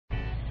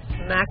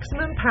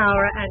maximum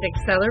power and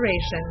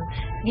acceleration,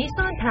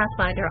 Nissan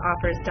Pathfinder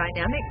offers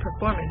dynamic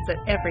performance at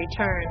every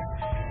turn.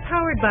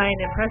 Powered by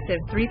an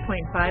impressive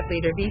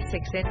 3.5-liter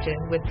V6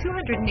 engine with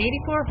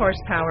 284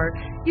 horsepower,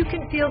 you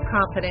can feel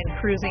confident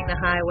cruising the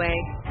highway.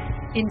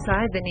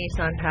 Inside, the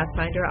Nissan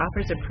Pathfinder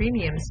offers a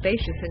premium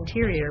spacious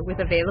interior with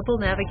available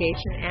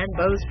navigation and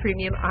Bose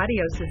premium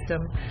audio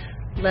system.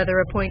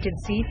 Leather-appointed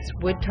seats,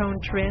 wood-tone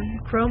trim,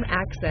 chrome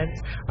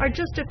accents are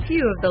just a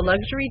few of the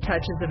luxury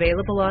touches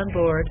available on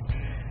board.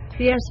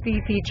 The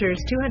SV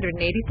features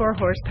 284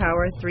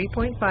 horsepower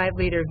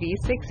 3.5-liter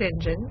V6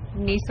 engine,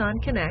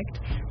 Nissan Connect,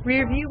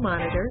 rear-view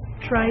monitor,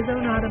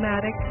 tri-zone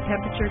automatic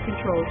temperature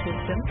control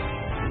system,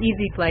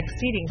 EasyFlex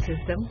seating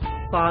system,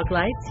 fog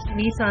lights,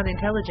 Nissan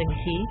Intelligent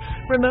Key,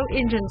 remote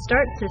engine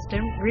start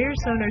system, rear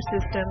sonar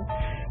system.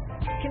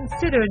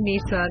 Consider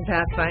Nissan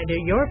Pathfinder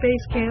your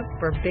base camp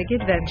for big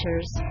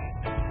adventures.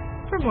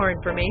 For more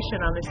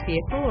information on this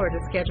vehicle or to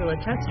schedule a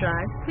test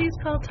drive, please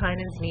call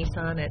Tynan's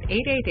Nissan at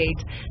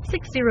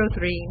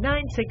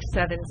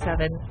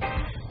 888-603-9677.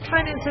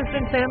 Tynan's has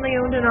been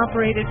family-owned and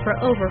operated for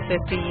over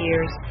 50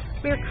 years.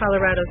 We are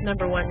Colorado's #1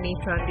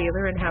 Nissan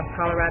dealer and have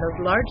Colorado's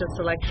largest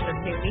selection of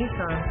new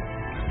Nissans.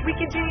 We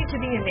continue to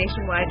be a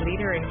nationwide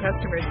leader in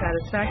customer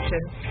satisfaction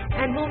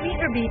and will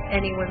meet or beat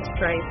anyone's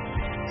price.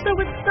 So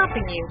what's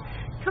stopping you?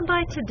 Come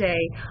by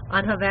today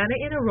on Havana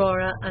in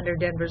Aurora under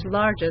Denver's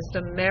largest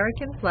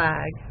American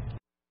flag.